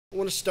I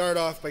want to start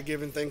off by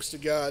giving thanks to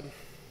God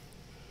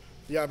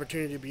for the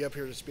opportunity to be up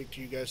here to speak to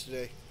you guys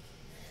today.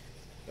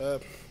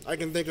 I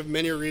can think of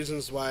many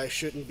reasons why I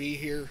shouldn't be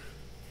here,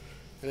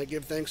 and I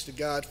give thanks to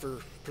God for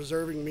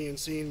preserving me and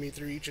seeing me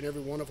through each and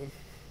every one of them.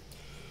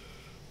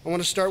 I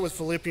want to start with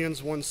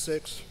Philippians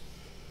 1:6.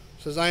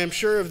 It says, "I am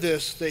sure of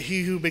this, that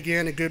he who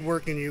began a good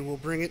work in you will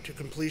bring it to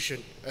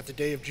completion at the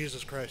day of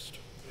Jesus Christ."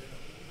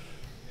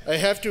 I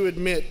have to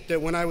admit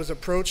that when I was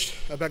approached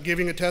about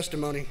giving a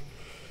testimony,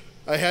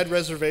 I had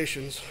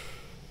reservations.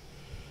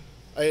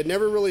 I had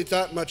never really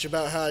thought much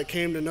about how I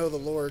came to know the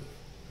Lord.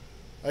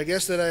 I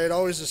guess that I had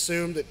always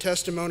assumed that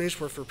testimonies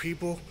were for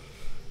people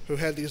who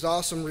had these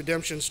awesome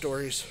redemption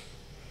stories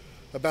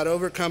about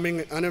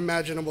overcoming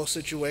unimaginable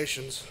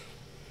situations.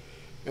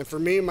 And for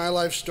me, my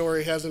life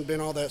story hasn't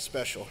been all that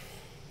special.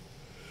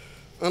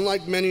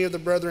 Unlike many of the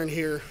brethren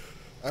here,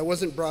 I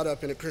wasn't brought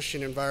up in a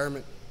Christian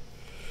environment.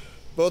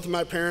 Both of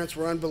my parents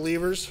were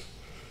unbelievers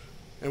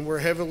and were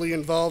heavily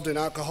involved in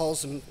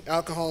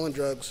alcohol and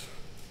drugs.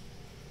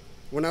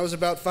 When I was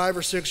about 5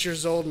 or 6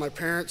 years old, my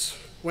parents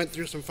went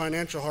through some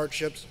financial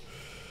hardships.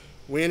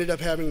 We ended up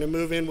having to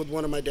move in with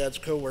one of my dad's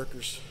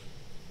co-workers.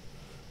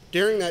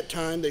 During that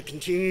time, they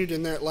continued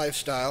in that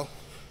lifestyle,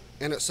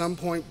 and at some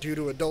point due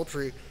to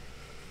adultery,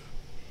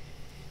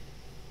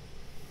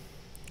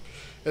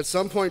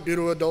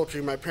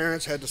 my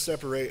parents had to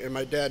separate and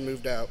my dad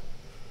moved out.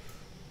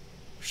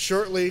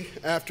 Shortly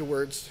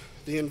afterwards,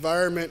 the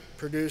environment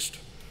produced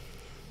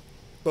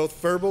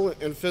both verbal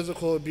and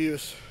physical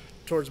abuse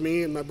towards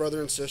me and my brother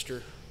and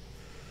sister.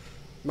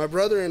 My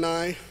brother and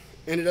I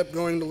ended up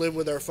going to live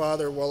with our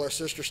father while our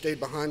sister stayed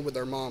behind with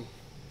our mom.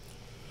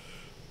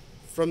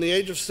 From the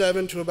age of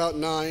 7 to about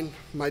 9,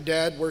 my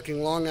dad,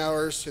 working long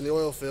hours in the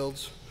oil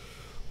fields,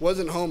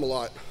 wasn't home a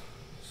lot.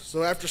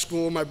 So after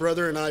school, my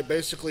brother and I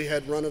basically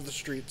had run of the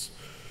streets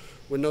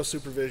with no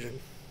supervision.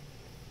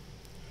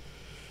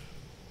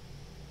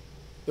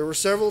 There were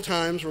several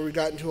times where we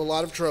got into a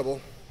lot of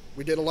trouble.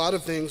 We did a lot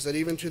of things that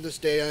even to this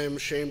day I am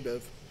ashamed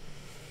of.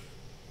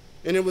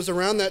 And it was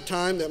around that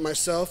time that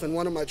myself and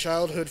one of my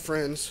childhood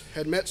friends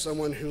had met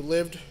someone who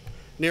lived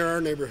near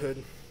our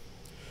neighborhood.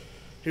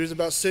 He was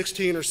about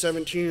 16 or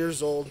 17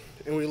 years old,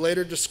 and we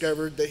later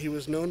discovered that he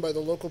was known by the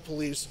local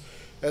police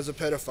as a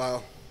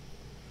pedophile.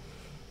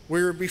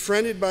 We were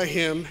befriended by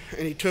him,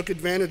 and he took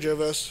advantage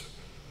of us,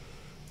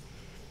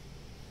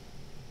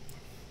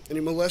 and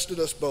he molested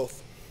us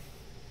both.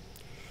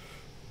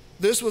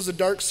 This was a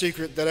dark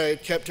secret that I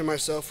had kept to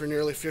myself for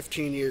nearly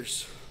 15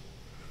 years.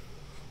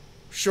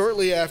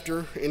 Shortly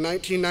after, in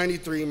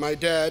 1993, my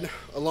dad,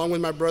 along with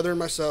my brother and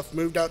myself,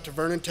 moved out to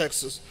Vernon,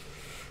 Texas,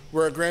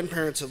 where our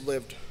grandparents had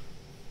lived.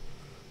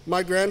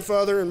 My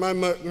grandfather and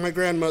my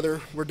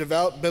grandmother were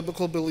devout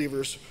biblical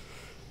believers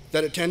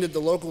that attended the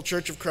local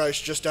Church of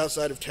Christ just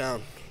outside of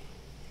town.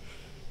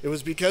 It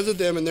was because of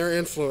them and their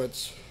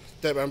influence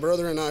that my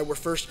brother and I were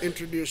first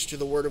introduced to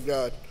the Word of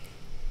God.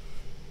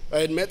 I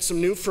had met some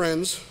new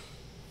friends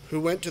who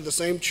went to the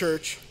same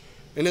church,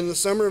 and in the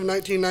summer of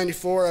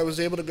 1994, I was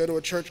able to go to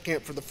a church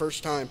camp for the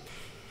first time.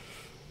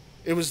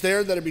 It was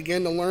there that I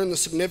began to learn the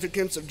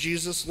significance of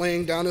Jesus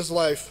laying down his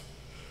life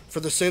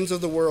for the sins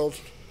of the world,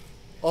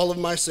 all of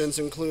my sins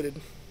included.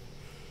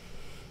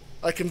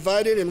 I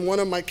confided in one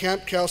of my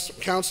camp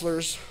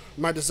counselors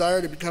my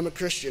desire to become a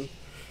Christian,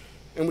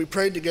 and we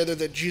prayed together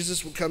that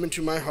Jesus would come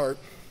into my heart.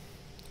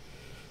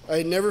 I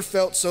had never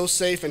felt so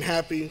safe and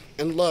happy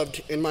and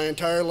loved in my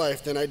entire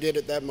life than I did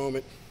at that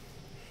moment.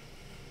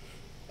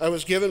 I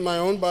was given my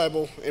own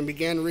Bible and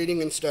began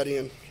reading and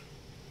studying.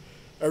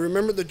 I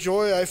remember the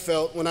joy I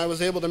felt when I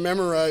was able to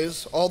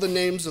memorize all the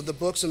names of the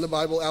books in the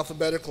Bible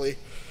alphabetically,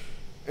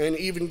 and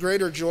even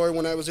greater joy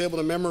when I was able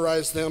to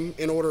memorize them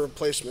in order of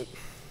placement.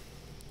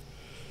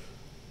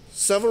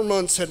 Several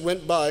months had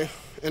went by,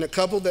 and a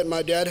couple that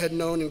my dad had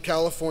known in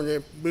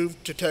California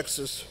moved to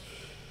Texas.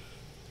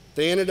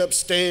 They ended up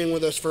staying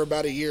with us for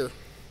about a year.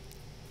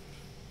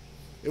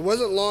 It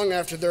wasn't long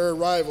after their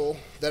arrival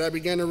that I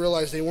began to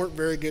realize they weren't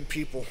very good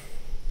people.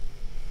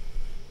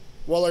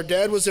 While our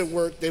dad was at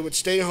work, they would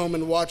stay home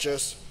and watch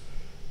us.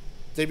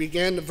 They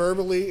began to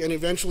verbally and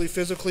eventually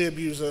physically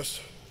abuse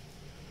us.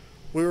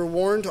 We were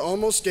warned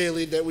almost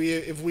daily that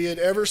if we had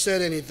ever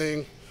said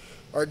anything,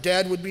 our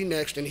dad would be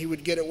next and he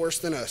would get it worse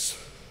than us.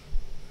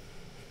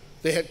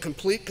 They had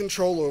complete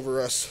control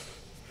over us.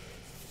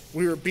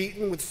 We were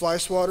beaten with fly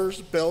swatters,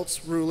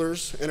 belts,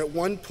 rulers, and at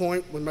one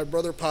point when my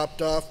brother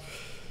popped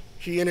off,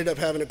 he ended up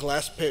having a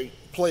glass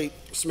plate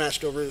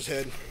smashed over his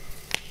head.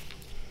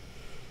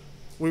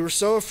 We were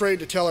so afraid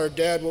to tell our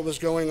dad what was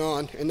going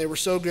on, and they were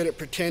so good at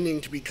pretending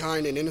to be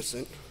kind and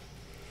innocent.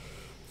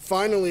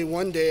 Finally,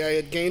 one day I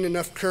had gained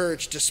enough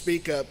courage to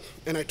speak up,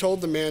 and I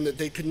told the man that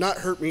they could not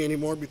hurt me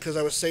anymore because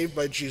I was saved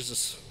by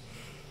Jesus.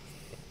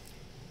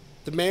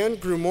 The man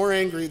grew more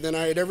angry than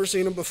I had ever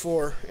seen him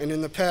before, and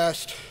in the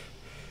past,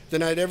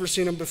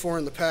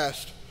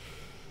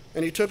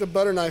 and he took a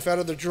butter knife out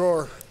of the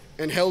drawer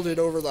and held it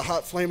over the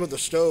hot flame of the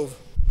stove.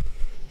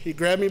 He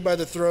grabbed me by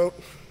the throat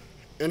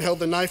and held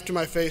the knife to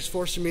my face,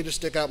 forcing me to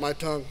stick out my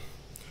tongue.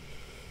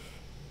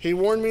 He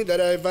warned me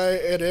that if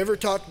I had ever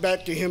talked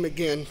back to him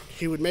again,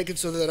 he would make it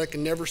so that I could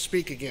never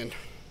speak again.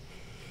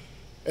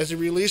 As he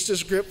released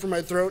his grip from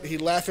my throat, he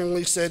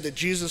laughingly said that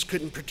Jesus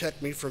couldn't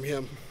protect me from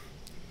him.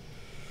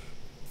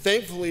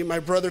 Thankfully, my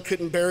brother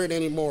couldn't bear it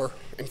anymore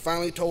and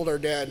finally told our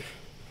dad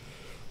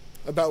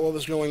about what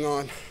was going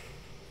on.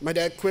 My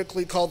dad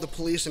quickly called the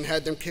police and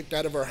had them kicked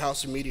out of our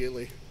house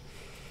immediately.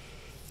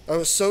 I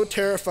was so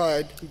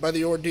terrified by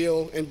the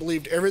ordeal and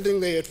believed everything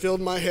they had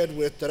filled my head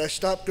with that I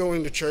stopped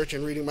going to church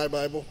and reading my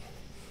Bible.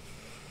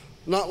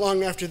 Not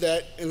long after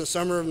that, in the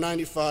summer of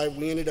 '95,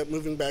 we ended up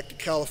moving back to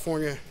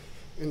California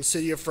in the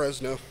city of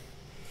Fresno.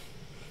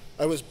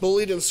 I was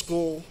bullied in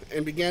school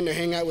and began to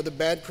hang out with a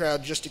bad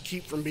crowd just to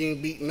keep from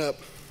being beaten up.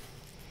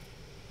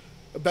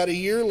 About a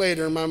year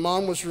later, my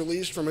mom was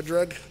released from a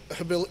drug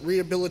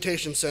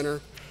rehabilitation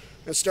center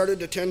and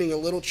started attending a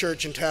little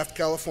church in Taft,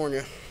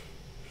 California.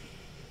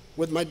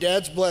 With my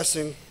dad's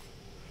blessing,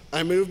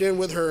 I moved in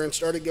with her and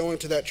started going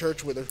to that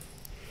church with her.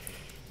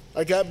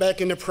 I got back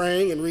into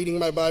praying and reading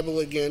my Bible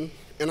again,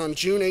 and on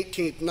June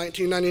 18,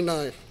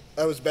 1999,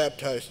 I was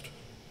baptized.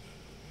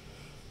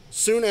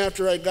 Soon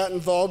after, I got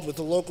involved with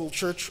the local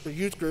church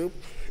youth group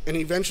and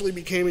eventually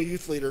became a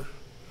youth leader.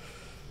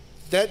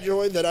 That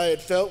joy that I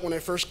had felt when I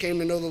first came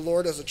to know the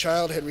Lord as a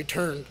child had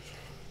returned,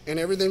 and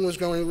everything was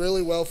going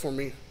really well for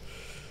me.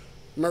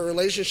 My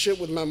relationship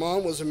with my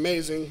mom was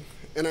amazing,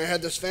 and I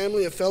had this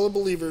family of fellow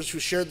believers who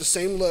shared the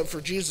same love for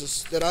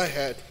Jesus that I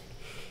had.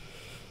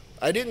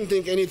 I didn't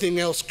think anything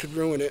else could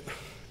ruin it.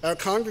 Our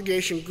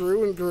congregation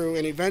grew and grew,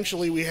 and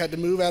eventually we had to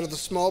move out of the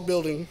small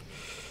building,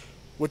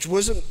 which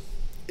wasn't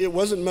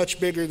much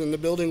bigger than the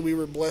building we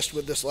were blessed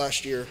with this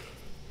last year.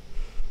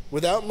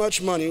 Without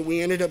much money,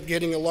 we ended up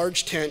getting a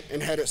large tent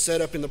and had it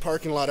set up in the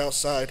parking lot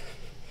outside,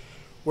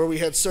 where we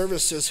had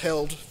services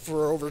held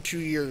for over 2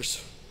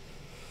 years.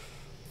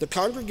 The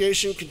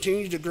congregation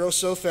continued to grow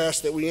so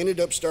fast that we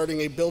ended up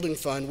starting a building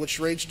fund, which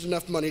raised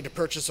enough money to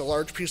purchase a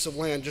large piece of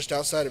land just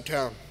outside of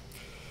town,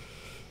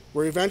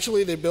 where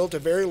eventually they built a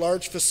very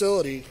large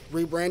facility,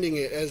 rebranding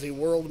it as a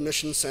World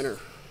Mission Center.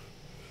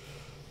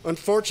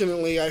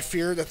 Unfortunately, I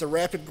fear that the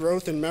rapid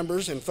growth in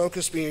members and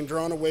focus being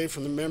drawn away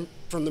from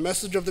the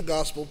message of the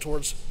gospel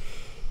towards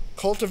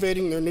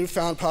cultivating their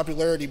newfound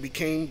popularity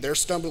became their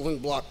stumbling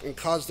block and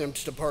caused them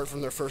to depart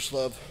from their first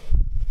love.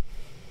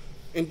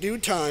 In due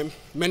time,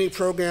 many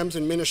programs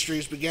and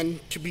ministries began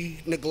to be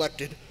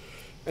neglected,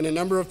 and a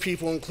number of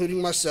people,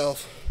 including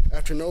myself,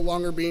 after no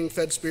longer being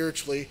fed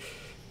spiritually,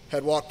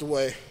 had walked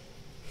away.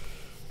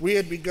 We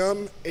had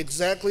become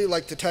exactly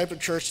like the type of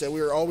church that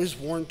we were always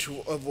warned to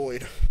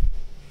avoid.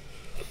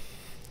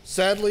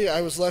 Sadly,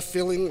 I was left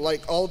feeling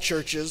like all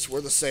churches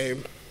were the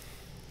same,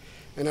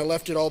 and I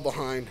left it all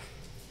behind.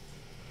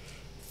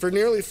 For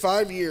nearly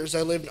 5 years,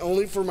 I lived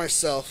only for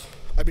myself.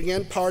 I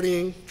began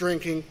partying,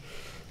 drinking,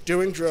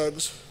 doing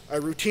drugs. I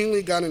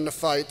routinely got into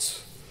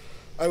fights.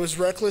 I was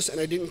reckless, and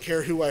I didn't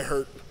care who I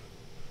hurt.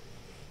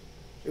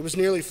 It was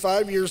nearly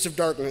 5 years of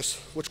darkness,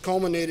 which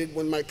culminated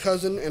when my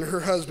cousin and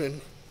her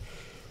husband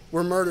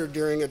were murdered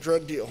during a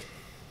drug deal.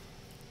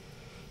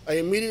 I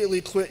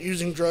immediately quit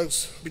using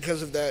drugs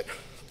because of that,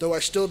 though I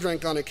still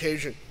drank on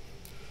occasion.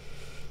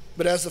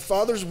 But as the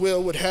Father's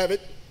will would have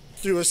it,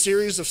 through a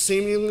series of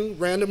seemingly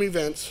random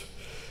events,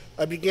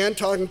 I began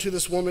talking to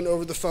this woman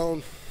over the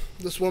phone,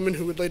 this woman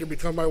who would later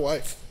become my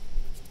wife.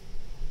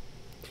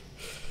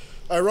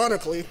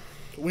 Ironically,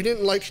 we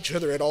didn't like each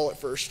other at all at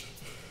first,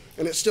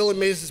 and it still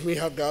amazes me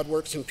how God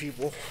works in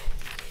people.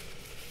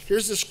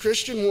 Here's this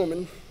Christian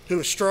woman who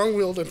is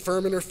strong-willed and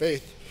firm in her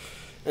faith,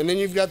 and then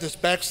you've got this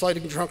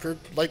backsliding drunkard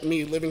like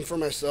me living for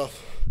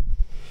myself.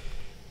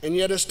 And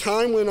yet as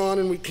time went on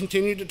and we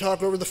continued to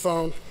talk over the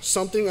phone,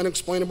 something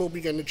unexplainable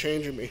began to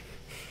change in me.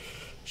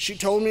 She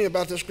told me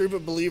about this group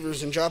of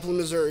believers in Joplin,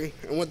 Missouri,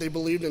 and what they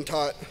believed and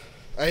taught.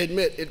 I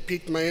admit it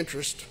piqued my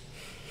interest.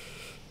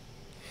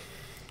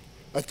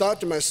 I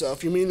thought to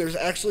myself, you mean there's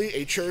actually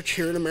a church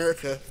here in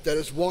America that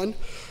is, 1,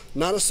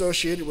 not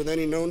associated with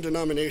any known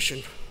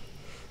denomination.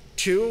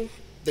 2,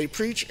 they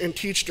preach and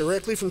teach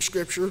directly from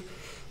Scripture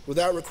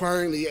without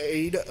requiring the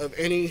aid of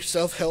any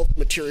self-help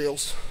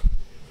materials.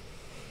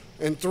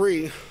 And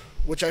 3,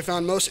 which I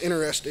found most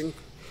interesting,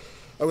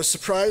 I was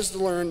surprised to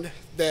learn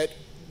that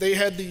they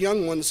had the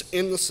young ones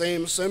in the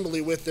same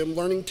assembly with them,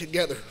 learning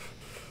together.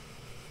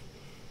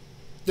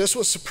 This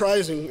was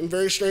surprising and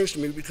very strange to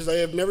me because I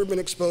have never been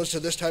exposed to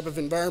this type of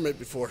environment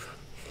before.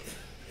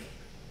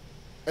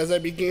 As I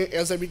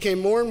became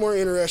more and more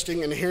interested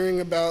in hearing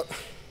about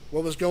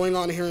what was going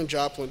on here in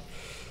Joplin,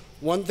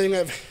 one thing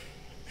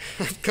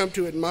I've come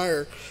to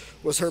admire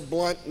was her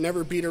blunt,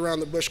 never beat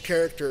around the bush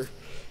character,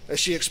 as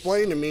she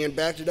explained to me and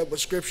backed it up with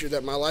Scripture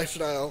that my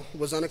lifestyle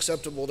was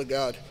unacceptable to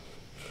God.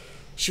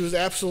 She was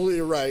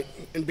absolutely right,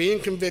 and being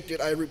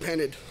convicted, I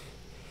repented.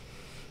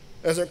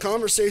 As our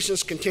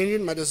conversations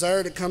continued, my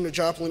desire to come to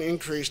Joplin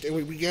increased, and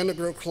we began to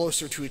grow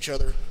closer to each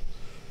other.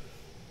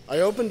 I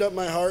opened up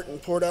my heart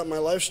and poured out my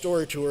life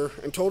story to her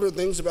and told her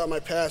things about my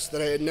past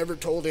that I had never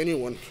told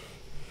anyone.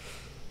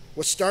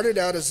 What started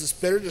out as this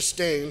bitter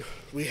disdain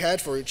we had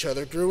for each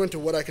other grew into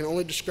what I can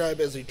only describe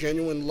as a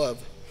genuine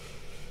love.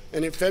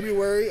 And in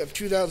February of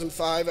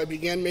 2005, I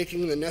began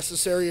making the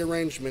necessary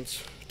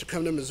arrangements to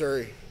come to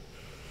Missouri.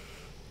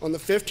 On the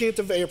 15th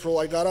of April,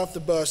 I got off the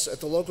bus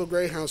at the local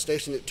Greyhound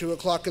station at 2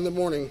 o'clock in the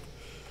morning,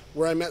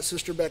 where I met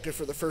Sister Becca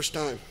for the first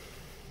time.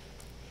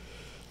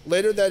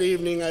 Later that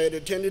evening, I had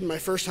attended my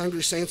first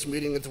Hungry Saints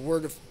meeting at the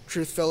Word of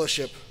Truth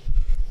Fellowship,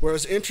 where I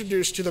was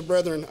introduced to the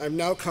brethren I've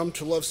now come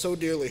to love so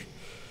dearly,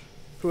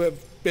 who have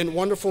been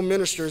wonderful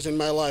ministers in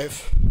my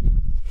life.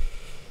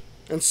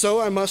 And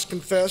so I must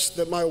confess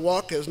that my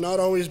walk has not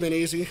always been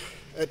easy.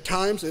 At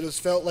times it has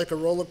felt like a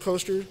roller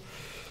coaster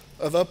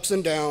of ups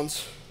and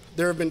downs.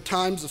 There have been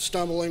times of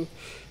stumbling,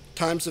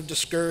 times of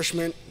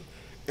discouragement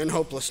and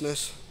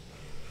hopelessness.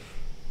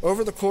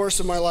 Over the course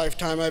of my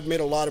lifetime, I've made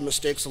a lot of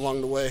mistakes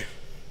along the way.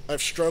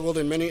 I've struggled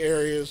in many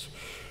areas,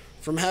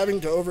 from having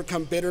to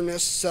overcome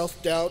bitterness,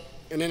 self-doubt,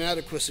 and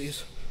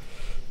inadequacies,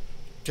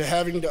 to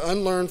having to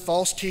unlearn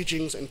false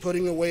teachings and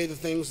putting away the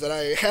things that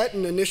I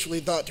hadn't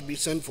initially thought to be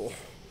sinful,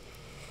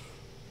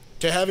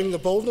 to having the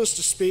boldness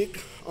to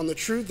speak on the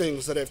true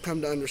things that I've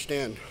come to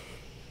understand.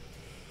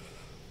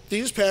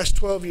 These past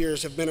 12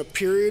 years have been a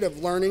period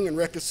of learning and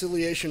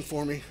reconciliation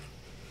for me.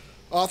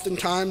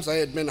 Oftentimes I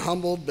had been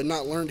humbled but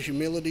not learned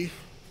humility,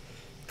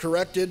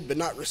 corrected but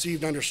not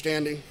received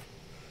understanding,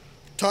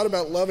 taught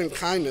about love and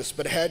kindness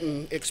but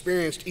hadn't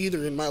experienced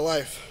either in my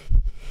life.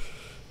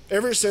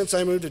 Ever since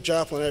I moved to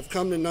Joplin, I've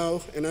come to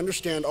know and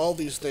understand all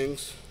these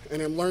things,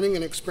 and I'm learning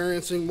and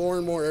experiencing more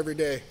and more every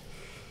day.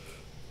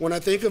 When I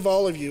think of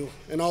all of you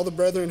and all the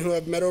brethren who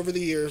I've met over the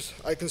years,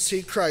 I can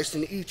see Christ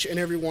in each and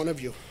every one of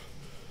you.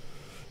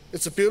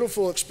 It's a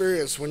beautiful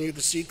experience when you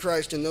can see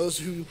Christ in those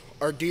who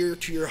are dear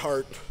to your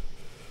heart.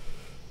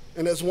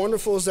 And as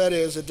wonderful as that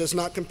is, it does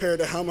not compare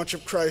to how much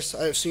of Christ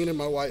I have seen in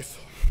my wife.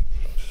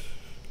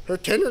 Her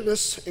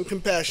tenderness and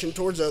compassion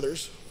towards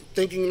others,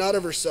 thinking not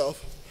of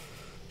herself.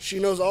 She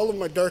knows all of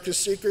my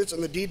darkest secrets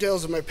and the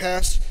details of my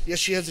past, yet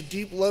she has a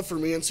deep love for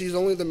me and sees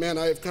only the man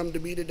I have come to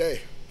be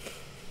today.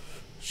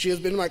 She has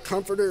been my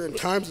comforter in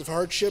times of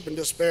hardship and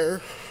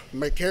despair,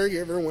 my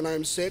caregiver when I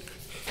am sick,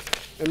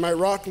 and my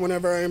rock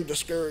whenever I am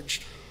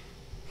discouraged.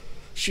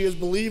 She has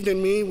believed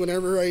in me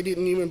whenever I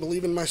didn't even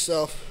believe in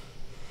myself,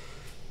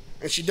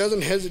 and she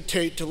doesn't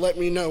hesitate to let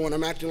me know when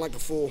I'm acting like a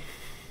fool.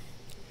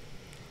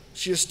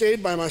 She has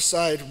stayed by my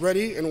side,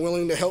 ready and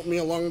willing to help me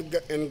along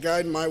and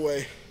guide my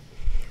way.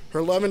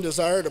 Her love and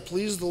desire to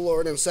please the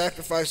Lord and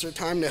sacrifice her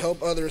time to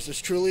help others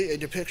is truly a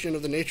depiction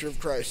of the nature of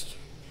Christ.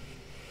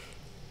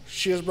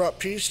 She has brought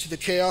peace to the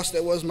chaos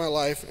that was my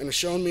life and has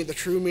shown me the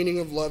true meaning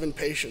of love and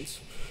patience,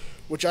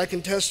 which I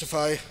can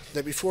testify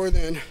that before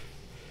then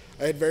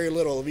I had very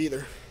little of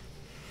either.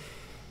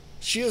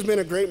 She has been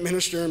a great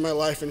minister in my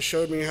life and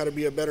showed me how to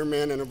be a better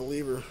man and a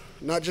believer,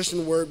 not just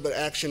in word but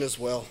action as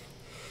well,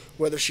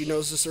 whether she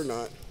knows this or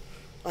not.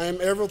 I am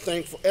ever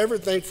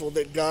thankful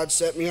that God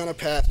set me on a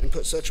path and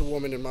put such a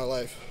woman in my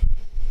life.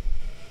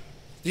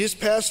 These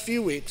past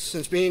few weeks,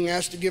 since being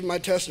asked to give my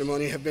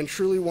testimony, have been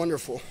truly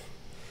wonderful.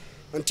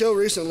 Until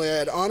recently, I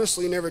had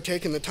honestly never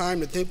taken the time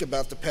to think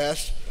about the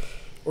past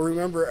or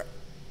remember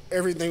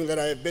everything that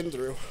I have been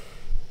through.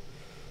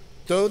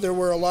 Though there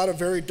were a lot of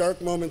very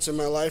dark moments in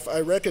my life, I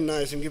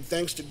recognize and give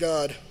thanks to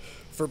God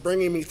for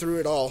bringing me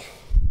through it all.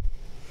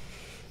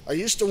 I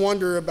used to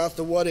wonder about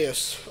the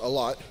what-ifs a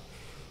lot.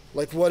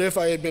 Like, what if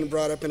I had been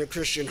brought up in a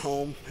Christian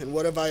home? And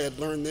what if I had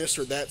learned this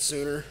or that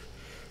sooner?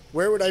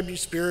 Where would I be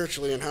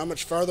spiritually, and how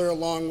much farther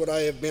along would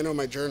I have been on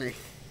my journey?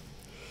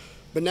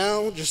 But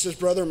now, just as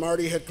Brother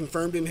Marty had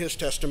confirmed in his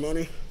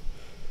testimony,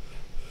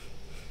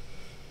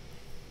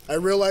 I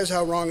realize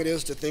how wrong it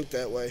is to think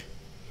that way.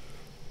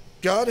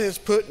 God has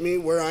put me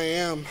where I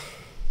am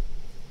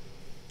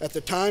at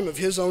the time of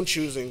his own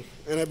choosing,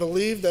 and I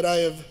believe that I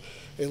have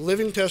a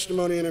living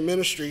testimony and a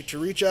ministry to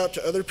reach out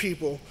to other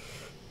people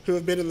who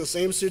have been in the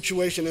same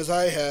situation as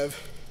I have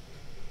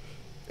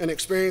and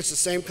experienced the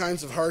same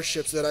kinds of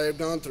hardships that I have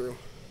gone through.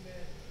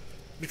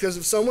 Because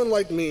if someone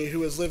like me,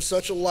 who has lived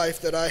such a life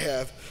that I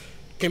have,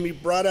 can be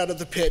brought out of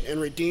the pit and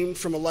redeemed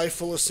from a life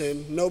full of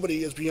sin,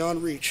 nobody is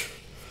beyond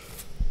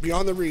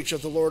the reach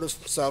of the Lord of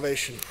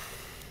salvation.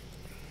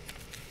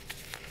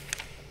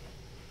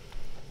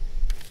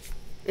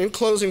 In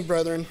closing,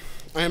 brethren,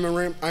 I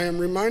am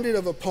reminded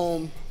of a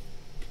poem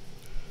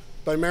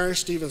by Mary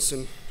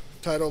Stevenson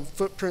titled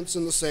Footprints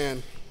in the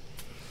Sand.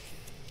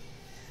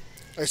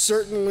 I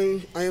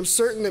am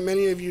certain that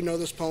many of you know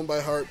this poem by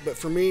heart, but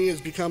for me it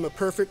has become a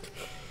perfect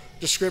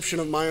description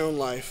of my own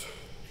life.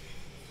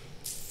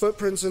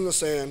 Footprints in the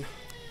sand.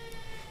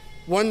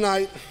 One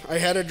night I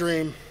had a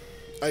dream.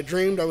 I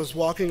dreamed I was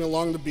walking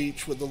along the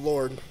beach with the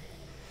Lord.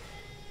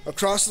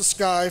 Across the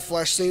sky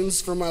flashed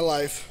scenes from my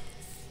life,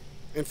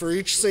 and for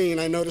each scene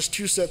I noticed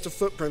two sets of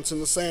footprints in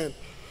the sand,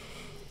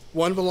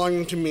 one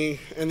belonging to me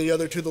and the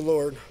other to the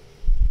Lord.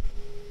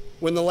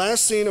 When the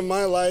last scene of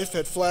my life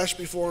had flashed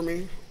before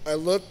me, I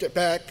looked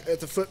back at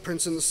the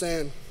footprints in the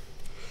sand.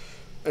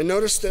 I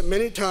noticed that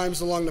many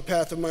times along the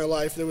path of my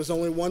life there was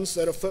only one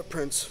set of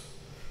footprints,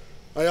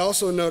 I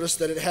also noticed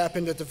that it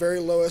happened at the very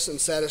lowest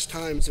and saddest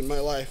times in my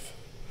life.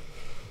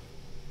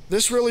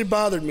 This really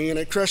bothered me, and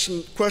I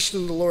questioned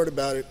the Lord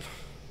about it.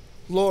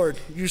 Lord,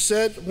 you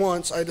said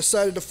once I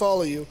decided to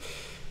follow you,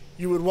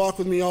 you would walk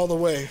with me all the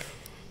way.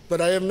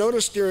 But I have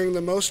noticed during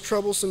the most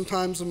troublesome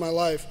times of my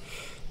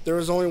life, there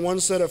was only one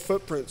set of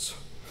footprints.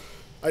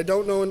 I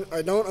don't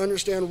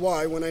understand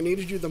why, when I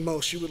needed you the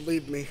most, you would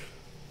leave me.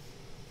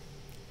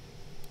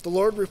 The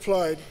Lord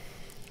replied,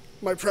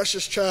 my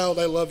precious child,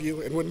 I love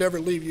you and would never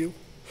leave you.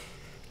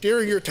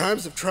 During your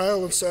times of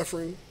trial and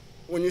suffering,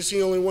 when you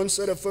see only one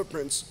set of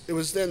footprints, it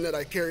was then that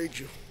I carried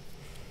you.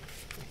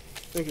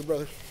 Thank you,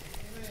 brother.